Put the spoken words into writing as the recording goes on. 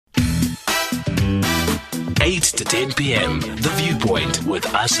8 to 10 p.m. The Viewpoint with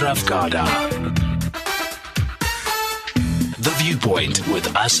Ashraf Garda. The Viewpoint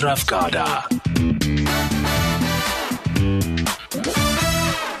with Ashraf Garda.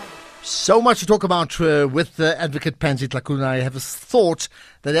 So much to talk about with Advocate Pansy Tlakuna. I have a thought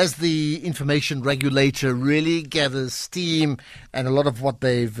that as the information regulator really gathers steam and a lot of what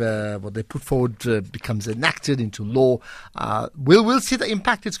they put forward becomes enacted into law, we'll see the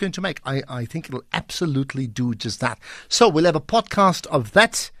impact it's going to make. I think it'll absolutely do just that. So we'll have a podcast of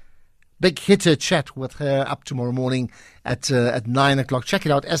that big hitter chat with her up tomorrow morning at 9 o'clock. Check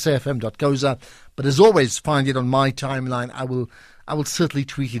it out, safm.goza. But as always, find it on my timeline. I will certainly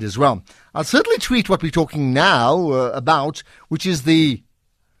tweet it as well. I'll certainly tweet what we're talking now about, which is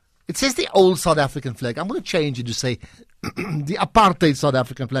it says the old South African flag. I'm going to change it to say the Apartheid South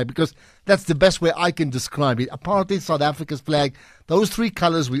African flag, because that's the best way I can describe it. Apartheid South Africa's flag, those three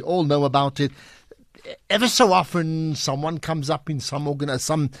colors, we all know about it. Ever so often, someone comes up in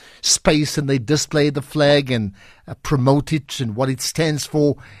some space and they display the flag and promote it and what it stands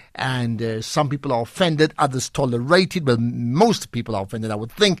for. And some people are offended, others tolerate it. Well, most people are offended, I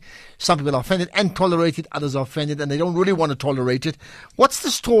would think. Some people are offended and tolerate it, others are offended and they don't really want to tolerate it. What's the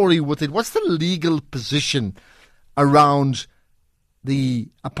story with it? What's the legal position around the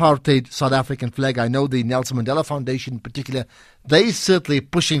apartheid South African flag? I know the Nelson Mandela Foundation in particular, they certainly are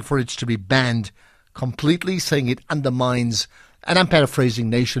pushing for it to be banned completely, saying it undermines, and I'm paraphrasing,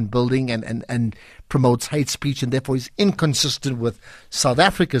 nation building and promotes hate speech and therefore is inconsistent with South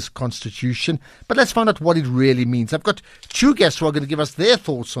Africa's constitution. But let's find out what it really means. I've got two guests who are going to give us their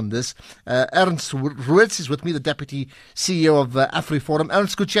thoughts on this. Ernst Roets is with me, the Deputy CEO of Afriforum.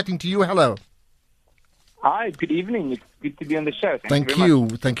 Ernst, good chatting to you. Hello. Hi, good evening. It's good to be on the show. Thank you.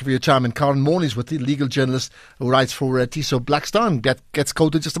 Thank you for your time. And Karyn is with the legal journalist who writes for Tiso Blackstar and gets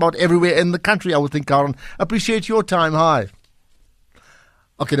quoted just about everywhere in the country, I would think, Karyn. Appreciate your time. Hi.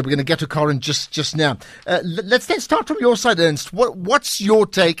 Okay, we're going to get to Karyn just now. Let's then start from your side, Ernst. What's your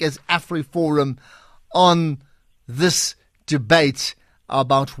take as Afriforum on this debate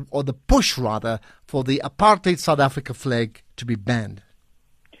about, or the push rather, for the apartheid South Africa flag to be banned?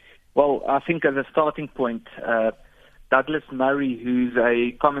 Well, I think as a starting point, Douglas Murray, who's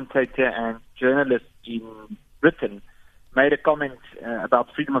a commentator and journalist in Britain, made a comment about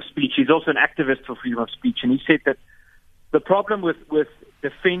freedom of speech. He's also an activist for freedom of speech, and he said that the problem with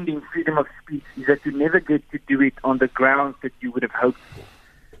defending freedom of speech is that you never get to do it on the grounds that you would have hoped for.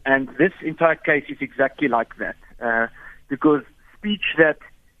 And this entire case is exactly like that, because speech that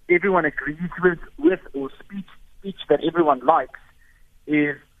everyone agrees with or speech that everyone likes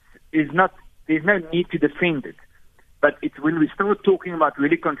is not, there's no need to defend it. But it's when we start talking about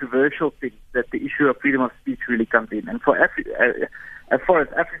really controversial things that the issue of freedom of speech really comes in. And for as far as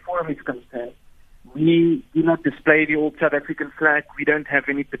Afriforum is concerned, we do not display the old South African flag. We don't have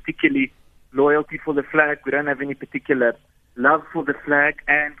any particular loyalty for the flag. We don't have any particular love for the flag.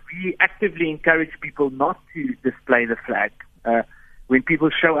 And we actively encourage people not to display the flag. When people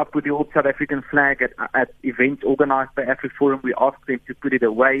show up with the old South African flag at events organized by Afriforum, we ask them to put it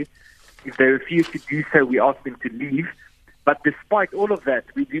away. If they refuse to do so, we ask them to leave. But despite all of that,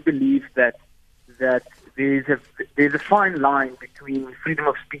 we do believe that there's a fine line between freedom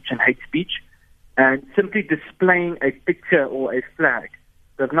of speech and hate speech. And simply displaying a picture or a flag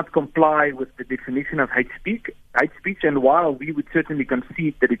does not comply with the definition of hate speech. And while we would certainly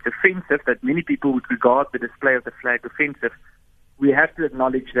concede that it's offensive, that many people would regard the display of the flag offensive, we have to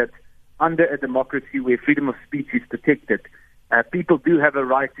acknowledge that under a democracy where freedom of speech is protected, people do have a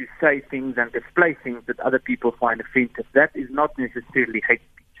right to say things and display things that other people find offensive. That is not necessarily hate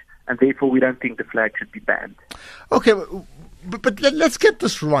speech, and therefore we don't think the flag should be banned. Okay, but let's get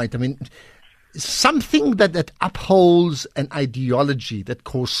this right. I mean, something that upholds an ideology that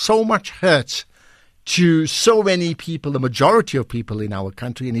caused so much hurt to so many people, the majority of people in our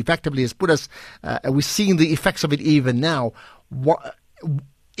country, and effectively has put us, we're seeing the effects of it even now.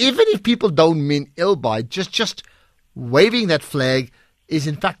 Even if people don't mean ill by it, just waving that flag is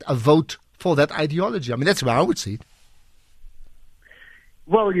in fact a vote for that ideology. I mean, that's where I would see it.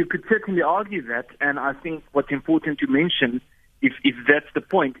 Well, you could certainly argue that, and I think what's important to mention, if that's the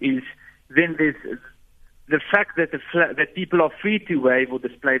point, is then there's the fact that that people are free to wave or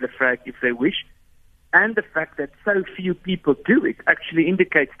display the flag if they wish, and the fact that so few people do it actually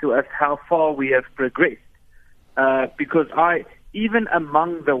indicates to us how far we have progressed. Because even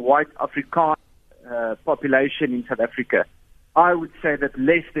among the white Afrikaner population in South Africa, I would say that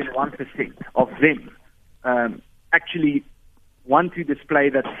less than 1% of them actually want to display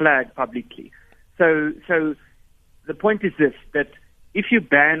that flag publicly. So the point is this: that if you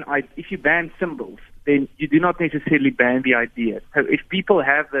ban symbols then you do not necessarily ban the idea. So if people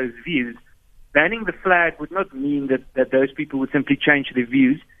have those views, banning the flag would not mean that those people would simply change their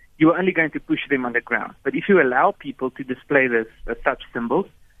views. You are only going to push them underground. But if you allow people to display such symbols,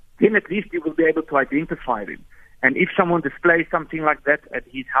 then at least you will be able to identify them. And if someone displays something like that at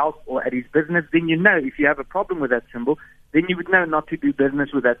his house or at his business, then you know if you have a problem with that symbol, then you would know not to do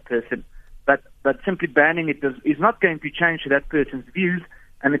business with that person. But simply banning it is not going to change that person's views,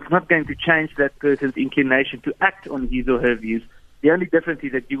 and it's not going to change that person's inclination to act on his or her views. The only difference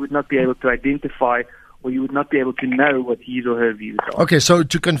is that you would not be able to identify, or you would not be able to know what his or her views are. Okay, so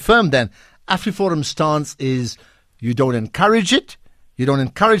to confirm then, Afriforum's stance is you don't encourage it, you don't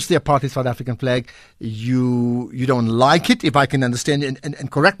encourage the apartheid South African flag, you don't like it, if I can understand,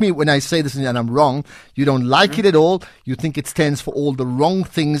 and correct me when I say this and I'm wrong, you don't like it at all, you think it stands for all the wrong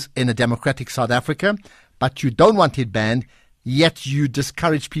things in a democratic South Africa, but you don't want it banned, yet you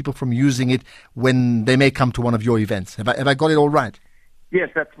discourage people from using it when they may come to one of your events. Have I got it all right? Yes,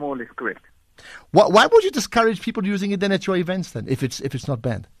 that's more or less correct. Why would you discourage people using it then at your events then, if it's not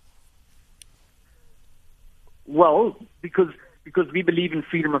banned? Well, because we believe in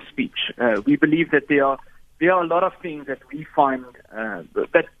freedom of speech. We believe that there are a lot of things that we find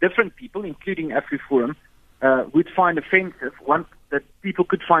that different people, including Afriforum, would find offensive. One that people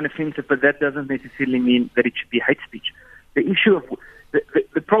could find offensive, but that doesn't necessarily mean that it should be hate speech. The issue of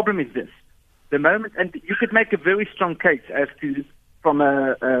the problem is this: the moment, and you could make a very strong case as to, from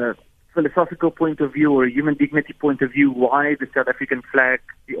a philosophical point of view or a human dignity point of view, why the South African flag,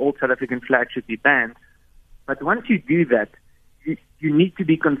 the old South African flag, should be banned. But once you do that, you need to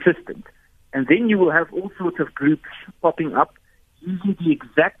be consistent, and then you will have all sorts of groups popping up using the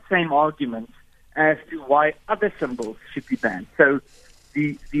exact same arguments as to why other symbols should be banned. So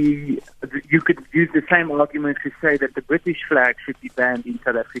you could use the same argument to say that the British flag should be banned in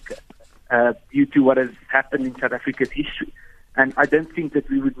South Africa due to what has happened in South Africa's history. And I don't think that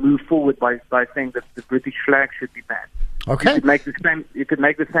we would move forward by saying that the British flag should be banned. Okay. You could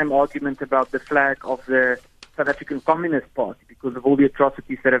make the same argument about the flag of the South African Communist Party because of all the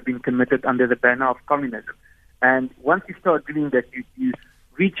atrocities that have been committed under the banner of communism. And once you start doing that, you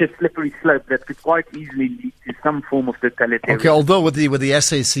reach a slippery slope that could quite easily lead to some form of totalitarianism. Okay, although with the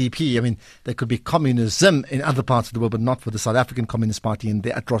SACP, I mean, there could be communism in other parts of the world, but not for the South African Communist Party and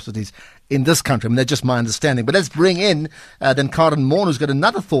their atrocities in this country. I mean, that's just my understanding. But let's bring in then Karyn, who's got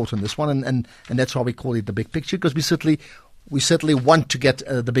another thought on this one, and that's why we call it the big picture, because we certainly want to get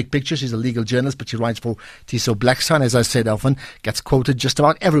the big picture. She's a legal journalist, but she writes for Tiso Blackstar, and as I said, often gets quoted just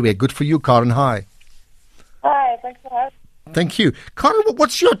about everywhere. Good for you, Karyn. Hi. Hi, thanks for having me. Thank you. Karyn,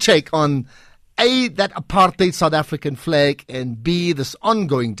 what's your take on A, that apartheid South African flag, and B, this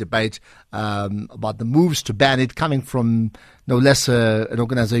ongoing debate about the moves to ban it coming from no less an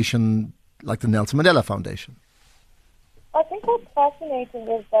organization like the Nelson Mandela Foundation? I think what's fascinating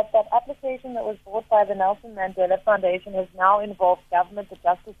is that application that was brought by the Nelson Mandela Foundation has now involved government. The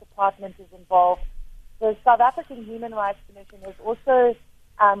Justice Department is involved. The South African Human Rights Commission has also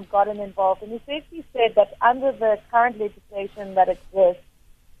gotten involved, and essentially said that under the current legislation that exists,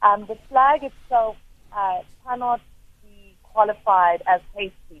 the flag itself cannot be qualified as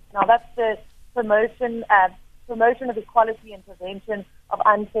hate speech. Now, that's the Promotion of Equality and Prevention of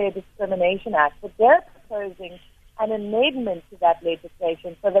Unfair Discrimination Act. But they're proposing an amendment to that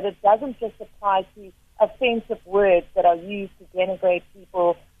legislation so that it doesn't just apply to offensive words that are used to denigrate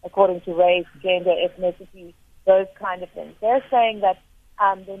people according to race, gender, ethnicity, those kind of things. They're saying that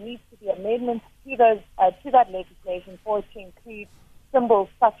there needs to be amendments to that legislation for it to include symbols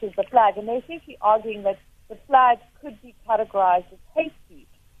such as the flag. And they're essentially arguing that the flag could be categorized as hate speech.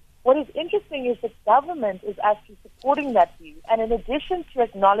 What is interesting is that government is actually supporting that view. And in addition to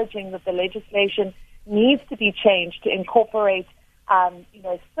acknowledging that the legislation needs to be changed to incorporate,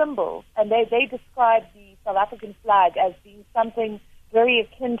 symbols, and they describe the South African flag as being something very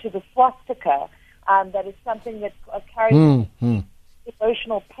akin to the swastika, that is something that carries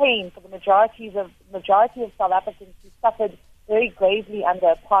emotional pain for the majority of South Africans who suffered very gravely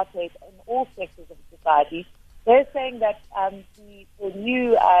under apartheid in all sectors of society. They're saying that the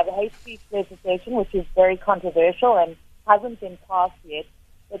new hate speech legislation, which is very controversial and hasn't been passed yet,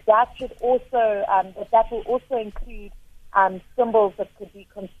 that should also that will also include symbols that could be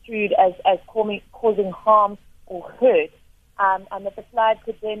construed as causing harm or hurt, and that the flag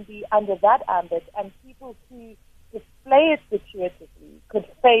could then be under that ambit, and people who display it gratuitously could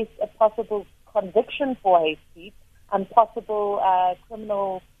face a possible conviction for hate speech and possible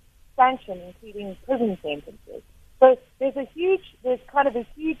criminal sanction, including prison sentences. So there's kind of a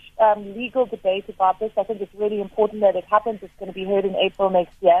huge legal debate about this. I think it's really important that it happens. It's going to be heard in April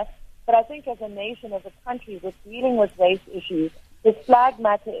next year. But I think as a nation, as a country, we're dealing with race issues. This flag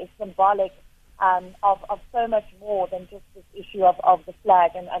matter is symbolic of so much more than just this issue of the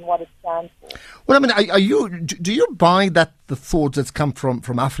flag and what it stands for. Well, I mean, do you buy that the thought that's come from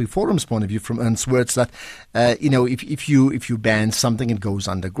Afriforum's point of view, from Ernst's words, that if you ban something, it goes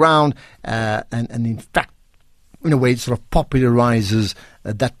underground, and in fact, in a way, it sort of popularizes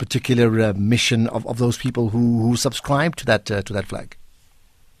that particular mission of those people who subscribe to that flag?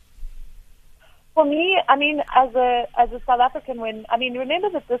 For me, I mean, as a South African, remember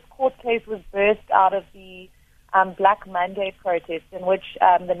that this court case was birthed out of the Black Monday protest, in which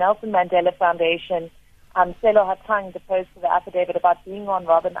the Nelson Mandela Foundation, Selo Hatang deposed to the affidavit about being on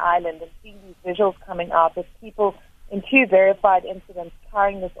Robben Island and seeing these visuals coming out with people in 2 verified incidents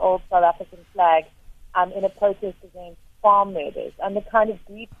carrying this old South African flag in a protest against farm murders, and the kind of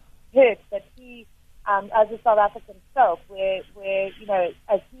deep hurt that he, as a South African felt, where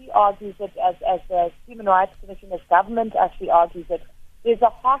as he argues it, as the Human Rights Commission, as government actually argues it, there's a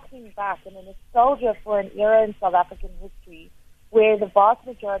harkening back and a nostalgia for an era in South African history where the vast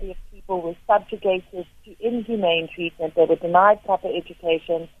majority of people were subjugated to inhumane treatment. They were denied proper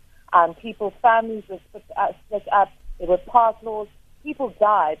education. People's families were split up. There were pass laws. People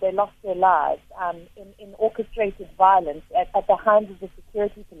died. They lost their lives in orchestrated violence at the hands of the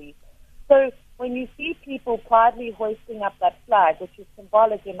security police. So when you see people proudly hoisting up that flag, which is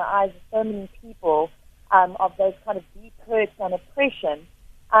symbolic in the eyes of so many people of those kind of deep hurts and oppression,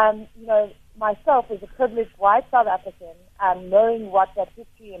 myself as a privileged white South African, knowing what that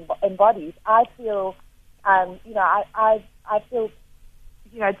history embodies, I feel, I feel,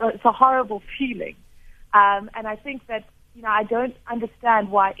 it's a horrible feeling, and I think that, I don't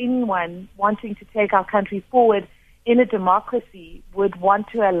understand why anyone wanting to take our country forward in a democracy would want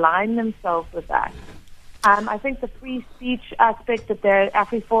to align themselves with that. I think the free speech aspect that the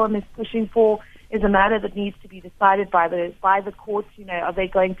Afriforum is pushing for is a matter that needs to be decided by the courts. Are they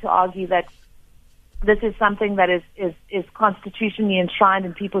going to argue that this is something that is constitutionally enshrined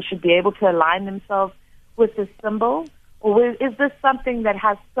and people should be able to align themselves with this symbol? Or is this something that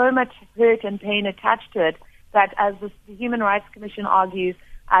has so much hurt and pain attached to it that, as the Human Rights Commission argues,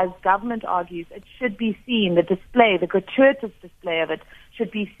 as government argues, it should be seen, the gratuitous display of it should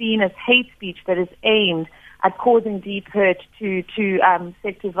be seen as hate speech that is aimed at causing deep hurt to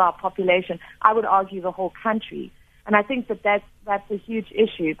sectors of our population. I would argue the whole country. And I think that's a huge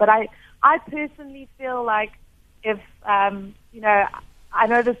issue. But I personally feel like if, I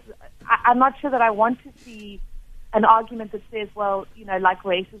know this, I'm not sure that I want to see an argument that says, well, like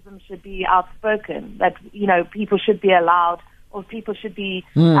racism should be outspoken, that, people should be allowed or people should be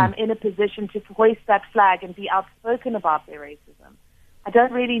in a position to hoist that flag and be outspoken about their racism. I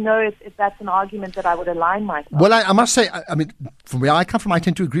don't really know if that's an argument that I would align myself. Well, I must say, from where I come from, I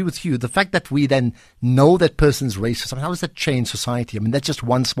tend to agree with you. The fact that we then know that person's racist, how does that change society? That's just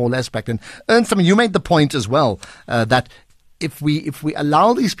one small aspect. And Ernst, you made the point as well that if we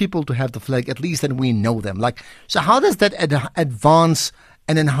allow these people to have the flag, at least then we know them. So how does that advance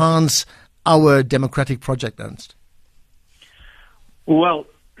and enhance our democratic project, Ernst? Well,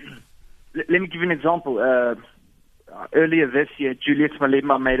 let me give you an example. Earlier this year, Julius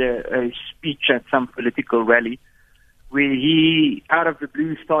Malema made a speech at some political rally where he, out of the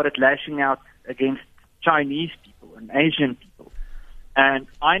blue, started lashing out against Chinese people and Asian people. And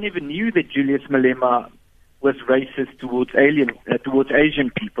I never knew that Julius Malema was racist towards Asian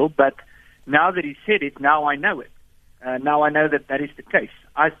people, but now that he said it, now I know it. Now I know that is the case.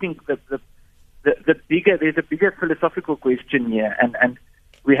 I think that there's a bigger philosophical question here, and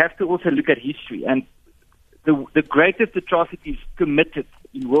we have to also look at history. And the greatest atrocities committed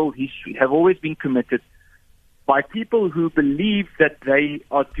in world history have always been committed by people who believe that they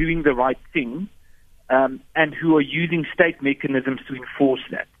are doing the right thing, and who are using state mechanisms to enforce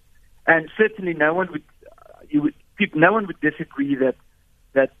that. And certainly no one would disagree that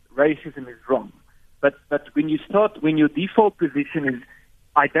racism is wrong. But when your default position is,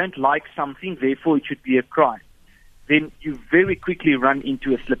 I don't like something, therefore it should be a crime, then you very quickly run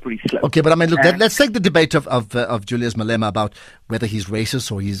into a slippery slope. Okay, but look, let's take the debate of Julius Malema about whether he's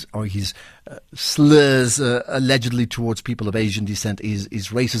racist or his slurs allegedly towards people of Asian descent is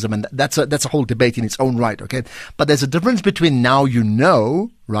racism, and that's a whole debate in its own right. Okay, but there's a difference between now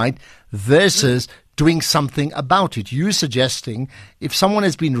right, versus doing something about it. You're suggesting if someone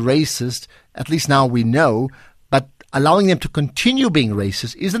has been racist, at least now we know, but allowing them to continue being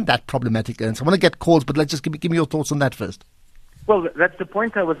racist, isn't that problematic? And so I want to get calls, but let's just give me your thoughts on that first. Well, that's the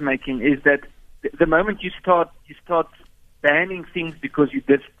point I was making, is that the moment you start banning things because you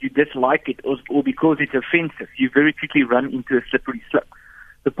dislike it or because it's offensive, you very quickly run into a slippery slope.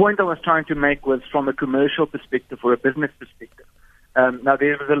 The point I was trying to make was from a commercial perspective or a business perspective. Now,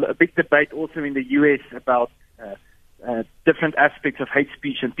 there was a big debate also in the U.S. about different aspects of hate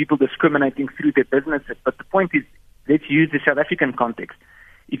speech and people discriminating through their businesses. But the point is, let's use the South African context.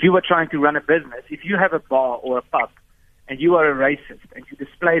 If you were trying to run a business, if you have a bar or a pub and you are a racist and you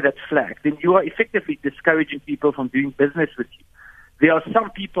display that flag, then you are effectively discouraging people from doing business with you. There are some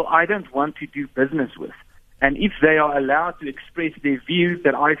people I don't want to do business with. And if they are allowed to express their views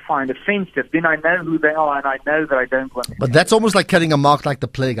that I find offensive, then I know who they are and I know that I don't want to. But that's almost like cutting a mark like the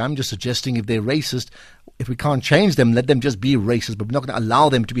plague. I'm just suggesting if they're racist, if we can't change them, let them just be racist. But we're not going to allow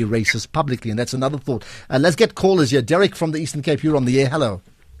them to be racist publicly. And that's another thought. Let's get callers here. Derek from the Eastern Cape, you're on the air. Hello.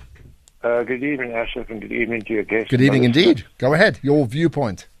 Good evening, Ashraf, and good evening to your guests. Good evening indeed. Go ahead. Your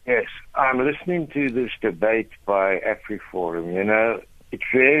viewpoint. Yes, I'm listening to this debate by Afriforum. You know, it's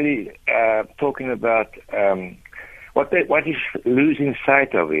really talking about what is losing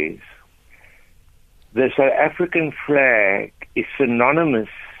sight of is the South African flag is synonymous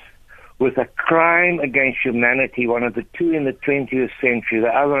with a crime against humanity, one of the two in the 20th century. The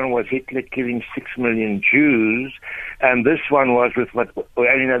other one was Hitler killing 6 million Jews, and this one was with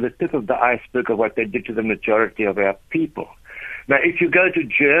the tip of the iceberg of what they did to the majority of our people. Now, if you go to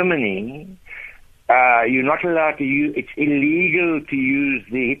Germany, you're not allowed to use, it's illegal to use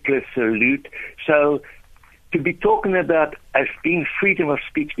the Hitler salute. So to be talking about as being freedom of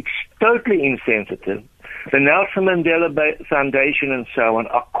speech, it's totally insensitive. The Nelson Mandela Foundation and so on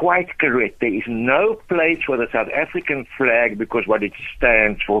are quite correct. There is no place for the South African flag because what it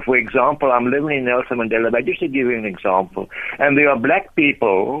stands for. For example, I'm living in Nelson Mandela Bay, just to give you an example. And there are black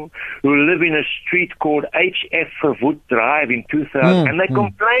people who live in a street called HF Verwoerd Drive in 2000, and they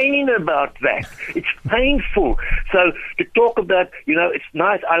complain about that. It's painful. So to talk about, it's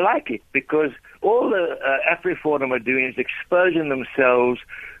nice. I like it because all the Afriforum are doing is exposing themselves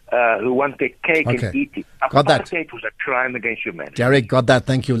who want their cake and eat it. Got that. Apartheid was a crime against humanity. Derek, got that.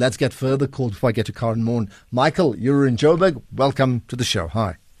 Thank you. Let's get further calls before I get to Karyn Maughan. Michael, you're in Joburg. Welcome to the show.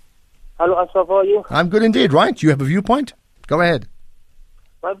 Hi. Hello, Ashraf. How are you? I'm good indeed, right? You have a viewpoint? Go ahead.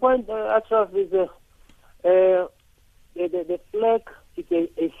 My point, Ashraf, is the flag is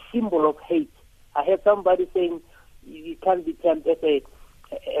a symbol of hate. I heard somebody saying it can be termed as a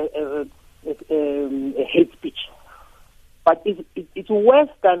hate speech. But it's worse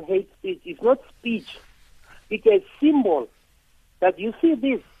than hate speech. It's not speech. It's a symbol that you see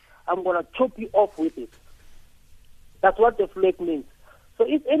this, I'm going to chop you off with it. That's what the flag means. So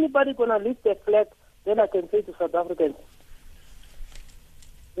if anybody going to lift the flag, then I can say to South Africans,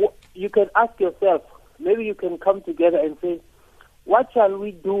 you can ask yourself, maybe you can come together and say, what shall we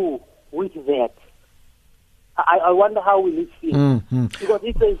do with that? I wonder how will it feel. Mm-hmm. Because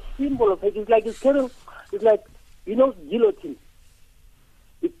it's a symbol of hate. It's like guillotine.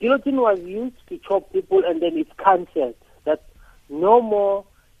 The guillotine was used to chop people, and then it's cancelled. That no more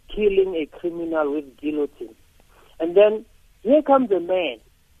killing a criminal with guillotine. And then here comes a man,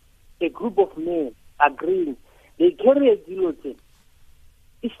 a group of men agreeing. They carry a guillotine.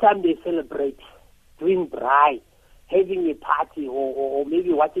 Each time they celebrate, doing braai, having a party, or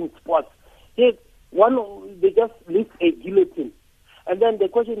maybe watching sports. They just lift a guillotine. And then the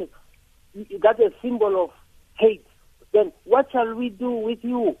question is, that's a symbol of hate. Then what shall we do with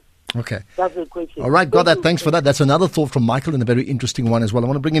you? Okay. That's the question. All right, got that. Thanks for that. That's another thought from Michael and a very interesting one as well. I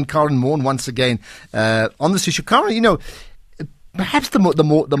want to bring in Karyn Maughan once again on this issue. Karyn, perhaps the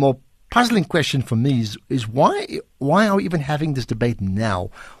more puzzling question for me is why are we even having this debate now?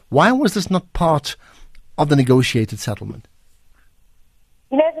 Why was this not part of the negotiated settlement?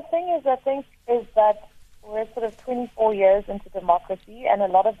 The thing is, I think, is that we're sort of 24 years into democracy, and a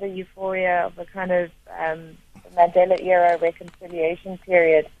lot of the euphoria of the kind of Mandela-era reconciliation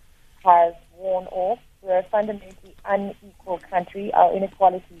period has worn off. We're a fundamentally unequal country. Our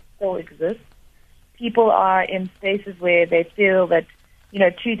inequality still exists. People are in spaces where they feel that,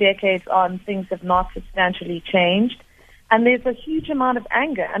 2 decades on, things have not substantially changed. And there's a huge amount of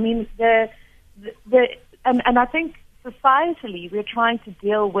anger. I mean, and I think societally, we're trying to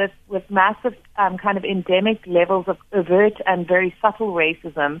deal with massive kind of endemic levels of overt and very subtle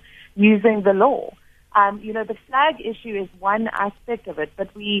racism using the law. The flag issue is one aspect of it,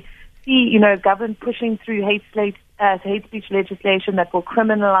 but we see, government pushing through hate speech legislation that will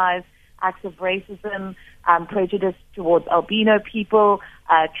criminalize acts of racism, prejudice towards albino people,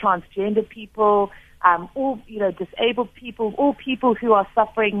 transgender people, all disabled people, all people who are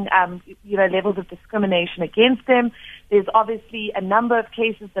suffering levels of discrimination against them. There's obviously a number of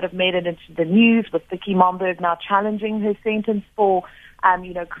cases that have made it into the news, with Vicky Momberg now challenging her sentence for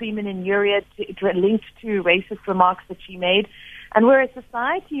crimen injuria linked to racist remarks that she made. And we're a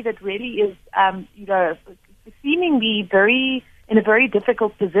society that really is, seemingly in a very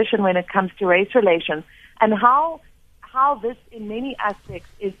difficult position when it comes to race relations, and how this, in many aspects,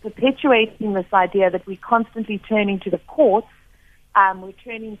 is perpetuating this idea that we're constantly turning to the courts, we're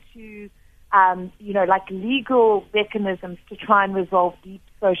turning to, like legal mechanisms to try and resolve deep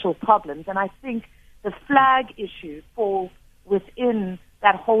social problems. And I think the flag issue falls within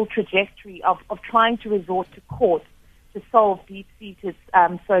that whole trajectory of trying to resort to court to solve deep-seated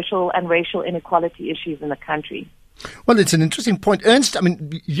social and racial inequality issues in the country. Well, it's an interesting point. Ernst, I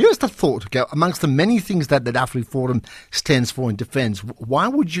mean, here's the thought, okay, amongst the many things that Afriforum stands for and defends, why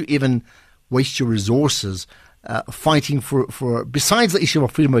would you even waste your resources fighting for, besides the issue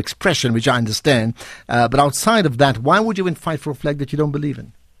of freedom of expression, which I understand, but outside of that, why would you even fight for a flag that you don't believe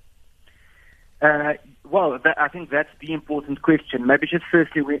in? I think that's the important question. Maybe just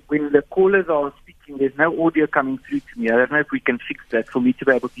firstly, when the callers are speaking, there's no audio coming through to me. I don't know if we can fix that for me to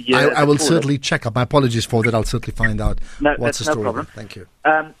be able to hear. I will certainly check up. My apologies for that. I'll certainly find out what's the story. No problem. Thank you.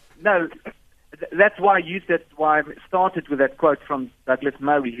 That's why I started with that quote from Douglas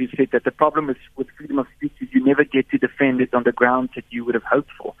Murray, who said that the problem is with freedom of speech is you never get to defend it on the grounds that you would have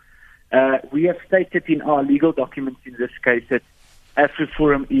hoped for. We have stated in our legal documents in this case that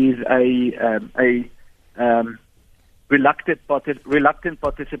Afriforum is a reluctant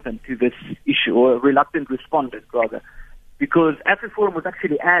participant to this issue, or a reluctant respondent, rather, because Afriforum was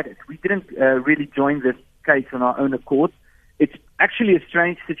actually added. We didn't really join this case on our own accord. It's actually a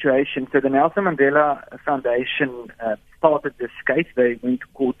strange situation. So the Nelson Mandela Foundation started this case. They went to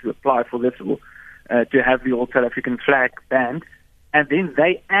court to apply for this, or to have the All South African flag banned, and then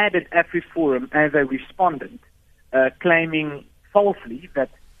they added Afriforum as a respondent, claiming falsely that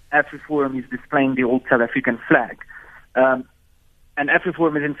Afriforum is displaying the All South African flag. And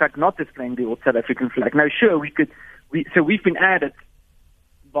Afriforum is in fact not displaying the All South African flag. Now, sure, so we've been added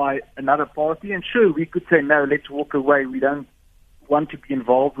by another party, and sure, we could say, no, let's walk away. We don't want to be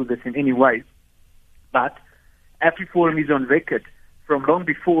involved with this in any way. But Afriforum is on record from long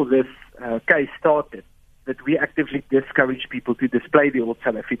before this case started that we actively discourage people to display the All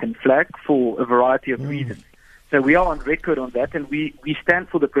South African flag for a variety of reasons. So we are on record on that, and we stand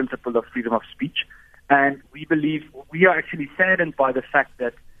for the principle of freedom of speech. And we believe, we are actually saddened by the fact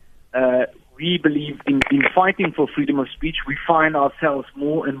that we believe in fighting for freedom of speech, we find ourselves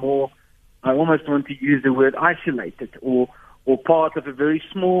more and more, I almost want to use the word isolated, or part of a very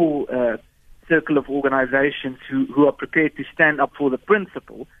small circle of organizations who are prepared to stand up for the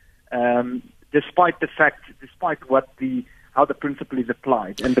principle, despite how the principle is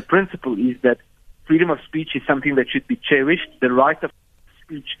applied. And the principle is that freedom of speech is something that should be cherished. The right of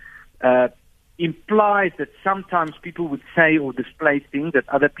speech implies that sometimes people would say or display things that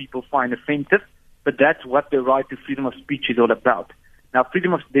other people find offensive, but that's what the right to freedom of speech is all about. Now,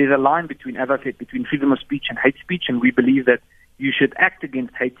 there's a line between freedom of speech and hate speech, and we believe that you should act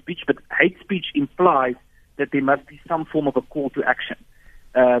against hate speech, but hate speech implies that there must be some form of a call to action.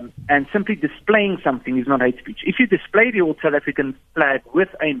 And simply displaying something is not hate speech. If you display the All South African flag with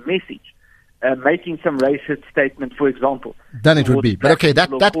a message, making some racist statement, for example, then it would be. But okay, that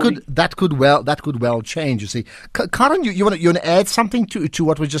could well change. You see, Karyn, you want to add something to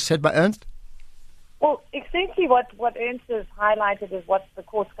what was just said by Ernst? Well, essentially, what Ernst has highlighted is what the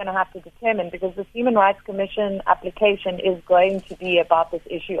court's going to have to determine, because the Human Rights Commission application is going to be about this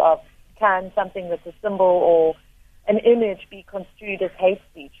issue of, can something that's a symbol or an image be construed as hate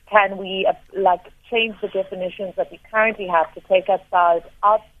speech? Can we change the definitions that we currently have to take us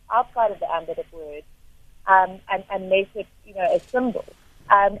outside of the ambit of words, and make it, a symbol.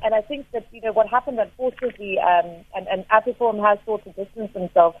 And I think that, what happened, unfortunately, and Afriforum has sought to distance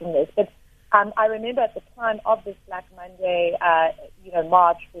themselves from this, but I remember at the time of this Black Monday,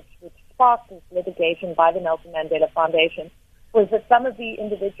 march, which sparked this litigation by the Nelson Mandela Foundation, was that some of the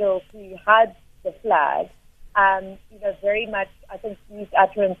individuals who had the flag, very much, I think, used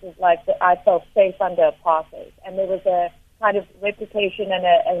utterances like that I felt safe under apartheid, and there was a kind of reputation and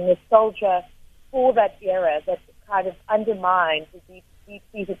a nostalgia for that era that kind of undermined the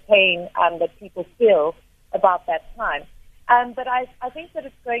deep-seated pain that people feel about that time. But I think that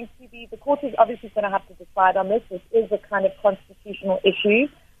it's going to be, the court is obviously going to have to decide on this. This is a kind of constitutional issue,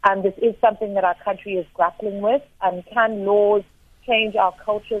 and this is something that our country is grappling with. Can laws change our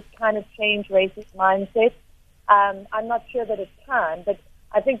cultures? Can it change racist mindsets? I'm not sure that it can, but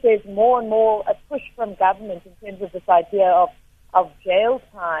I think there's more and more a push from government in terms of this idea of jail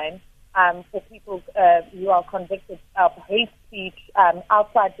time for people who are convicted of hate speech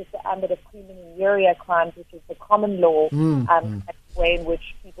outside just the ambit of crimen injuria crimes, which is the common law way in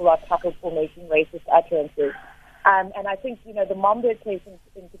which people are tackled for making racist utterances. And I think, the Momberg case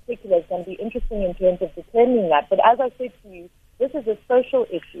in particular is going to be interesting in terms of determining that. But as I said to you, this is a social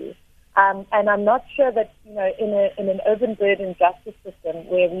issue. And I'm not sure that, in an overburdened justice system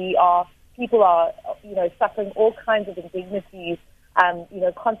where people are, suffering all kinds of indignities,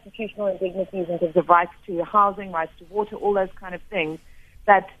 constitutional indignities in terms of rights to housing, rights to water, all those kind of things,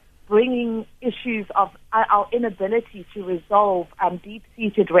 that bringing issues of our inability to resolve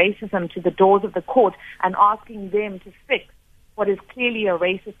deep-seated racism to the doors of the court and asking them to fix what is clearly a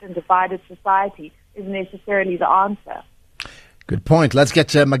racist and divided society is necessarily the answer. Good point. Let's get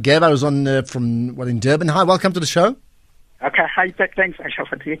Mageva, who's on in Durban. Hi, welcome to the show. Okay, hi, thanks, Asha,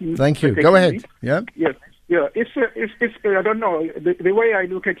 for taking. Thank you. Go ahead. Yeah. Yeah. It's I don't know. The way I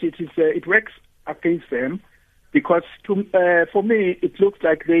look at it is it works against them because for me it looks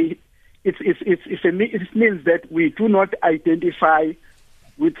like it means that we do not identify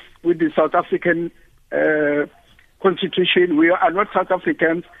with the South African constitution. We are not South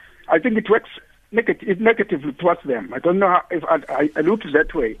Africans. I think it works negatively towards them. I don't know if I look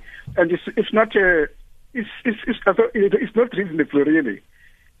that way, and it's not reasonable really.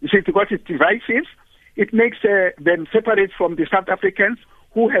 You see, because it's divisive, it makes them separate from the South Africans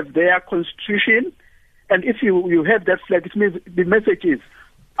who have their constitution. And if you have that flag, it means the message is,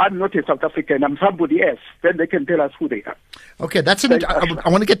 I'm not a South African, I'm somebody else. Then they can tell us who they are. Okay, that's an. I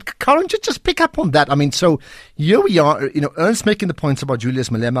want to get Karyn to just pick up on that. I mean, so here we are, Ernst making the points about Julius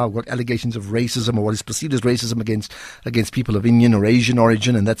Malema, what allegations of racism or what is perceived as racism against people of Indian or Asian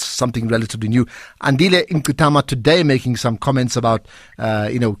origin, and that's something relatively new. Andile Nkutama today making some comments about,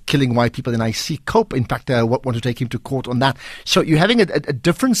 killing white people, and I see COPE, in fact, want to take him to court on that. So you're having a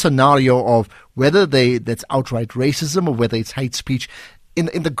different scenario of whether that's outright racism or whether it's hate speech.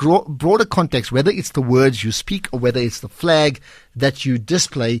 In the broader context, whether it's the words you speak or whether it's the flag that you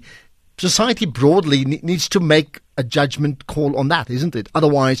display, society broadly needs to make a judgment call on that, isn't it?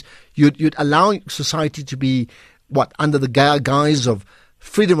 Otherwise, you'd allow society to be, under the guise of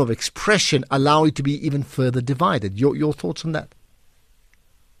freedom of expression, allow it to be even further divided. Your thoughts on that?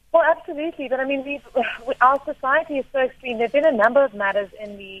 Well, absolutely. But I mean, our society is so extreme. There have been a number of matters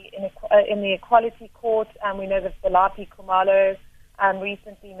in the Equality Court, and we know that Balapi Kumalo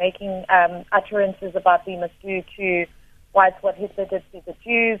recently making utterances about we must do to whites what Hitler did to the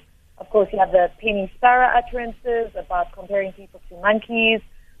Jews. Of course, you have the Penny Sparrow utterances about comparing people to monkeys.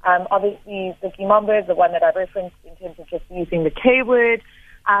 Obviously, Vicky Momberg, the one that I referenced in terms of just using the K word,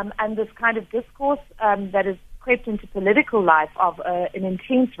 and this kind of discourse that has crept into political life of an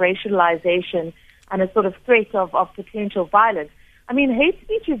intense racialization and a sort of threat of potential violence. I mean, hate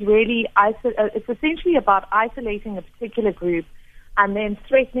speech is really, it's essentially about isolating a particular group and then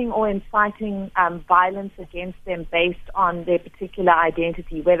threatening or inciting violence against them based on their particular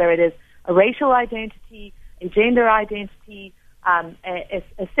identity, whether it is a racial identity, a gender identity,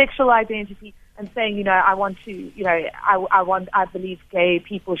 a sexual identity, and saying, I want to, I believe gay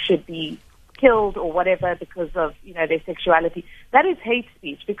people should be killed or whatever because of, their sexuality. That is hate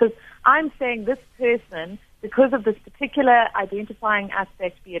speech, because I'm saying this person, because of this particular identifying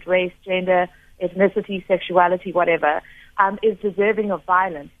aspect, be it race, gender, ethnicity, sexuality, whatever, is deserving of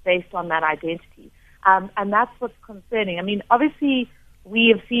violence based on that identity. And that's what's concerning. I mean, obviously,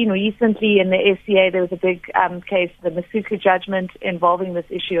 we have seen recently in the SCA, there was a big case, the Masuku judgment, involving this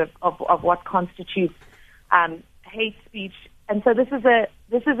issue of what constitutes hate speech. And so this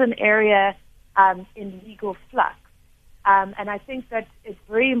is an area in legal flux. And I think that it's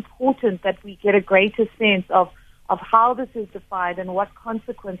very important that we get a greater sense of how this is defined and what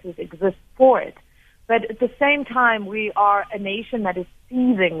consequences exist for it. But at the same time, we are a nation that is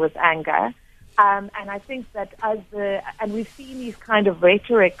seething with anger. And I think that and we've seen these kind of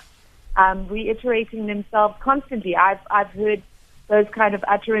rhetorics reiterating themselves constantly. I've heard those kind of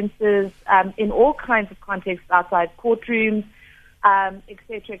utterances in all kinds of contexts, outside courtrooms, et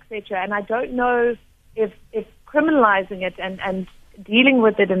cetera, and I don't know if criminalizing it and dealing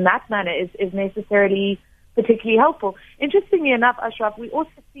with it in that manner is necessarily particularly helpful. Interestingly enough, Ashraf, we also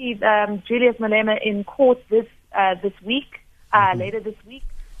see Julius Malema in court this week, later this week,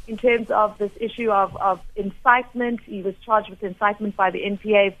 in terms of this issue of incitement. He was charged with incitement by the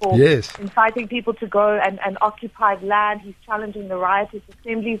NPA for inciting people to go and occupy land. He's challenging the Riotous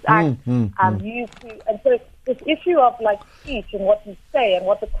Assemblies Act. And so this issue of speech and what you say and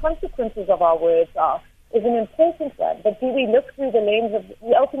what the consequences of our words are is an important one. But do we look through the lens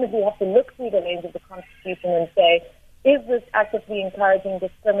we ultimately have to look through the lens of the Constitution and say, is this actively encouraging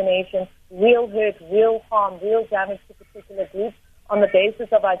discrimination, real hurt, real harm, real damage to particular groups on the basis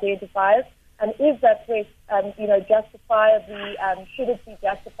of identifiers? And is that threat, justifiably, should it be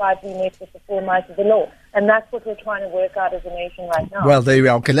justifiably met with the full might of the law? And that's what we're trying to work out as a nation right now. Well, there we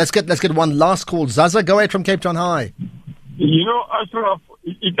are. Okay, let's get one last call. Zaza, go ahead from Cape Town. Hi. Ashraf,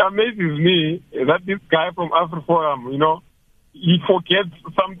 it amazes me that this guy from Afriforum, he forgets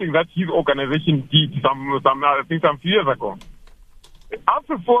something that his organization did I think some few years ago.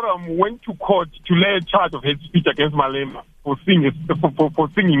 Afriforum went to court to lay a charge of hate speech against Malema for singing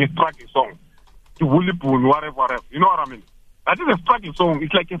a striking song. To Wulipun, whatever. You know what I mean? That is a striking song.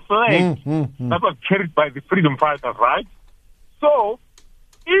 It's like a flag that was carried by the freedom fighters, right? So,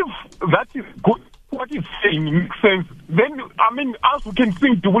 if that is good, what he's saying makes sense, then, us who can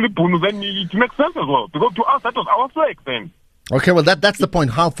sing to Wulipun, then it makes sense as well. Because to us, that was our flag then. Okay, well, that's the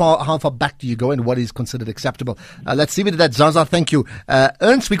point. How far back do you go and what is considered acceptable? Let's see with that. Zaza, thank you.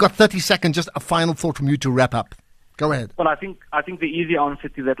 Ernst, we got 30 seconds. Just a final thought from you to wrap up. Go ahead. Well, I think the easy answer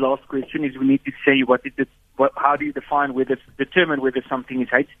to that last question is we need to say how do you determine whether something is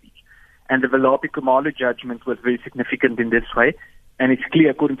hate speech? And the Valapi Kumalo judgment was very significant in this way. And it's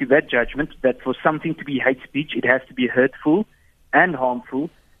clear, according to that judgment, that for something to be hate speech, it has to be hurtful and harmful,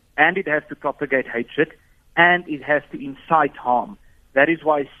 and it has to propagate hatred, and it has to incite harm. That is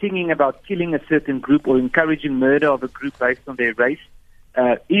why singing about killing a certain group or encouraging murder of a group based on their race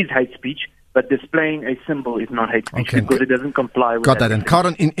is hate speech, but displaying a symbol is not hate speech because it doesn't comply with that. Got that. And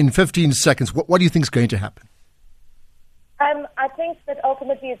Karyn, in 15 seconds, what do you think is going to happen? I think that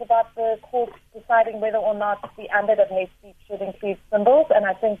ultimately it's about the court deciding whether or not the ambit of hate speech should include symbols, and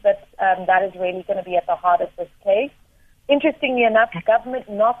I think that that is really going to be at the heart of this case. Interestingly enough, government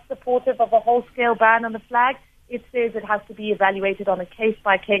not supportive of a whole-scale ban on the flag. It says it has to be evaluated on a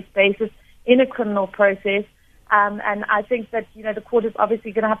case-by-case basis in a criminal process. And I think that, the court is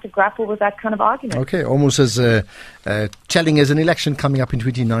obviously going to have to grapple with that kind of argument. Okay, almost as telling as an election coming up in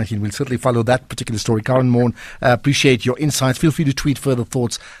 2019. We'll certainly follow that particular story. Karyn, Maughan, appreciate your insights. Feel free to tweet further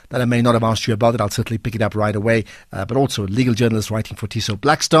thoughts that I may not have asked you about it. I'll certainly pick it up right away. But also, legal journalist writing for Tiso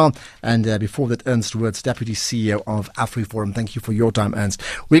Blackstar. And before that, Ernst Roets, Deputy CEO of Afriforum. Thank you for your time, Ernst.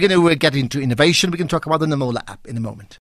 We're going to get into innovation. We can talk about the Namola app in a moment.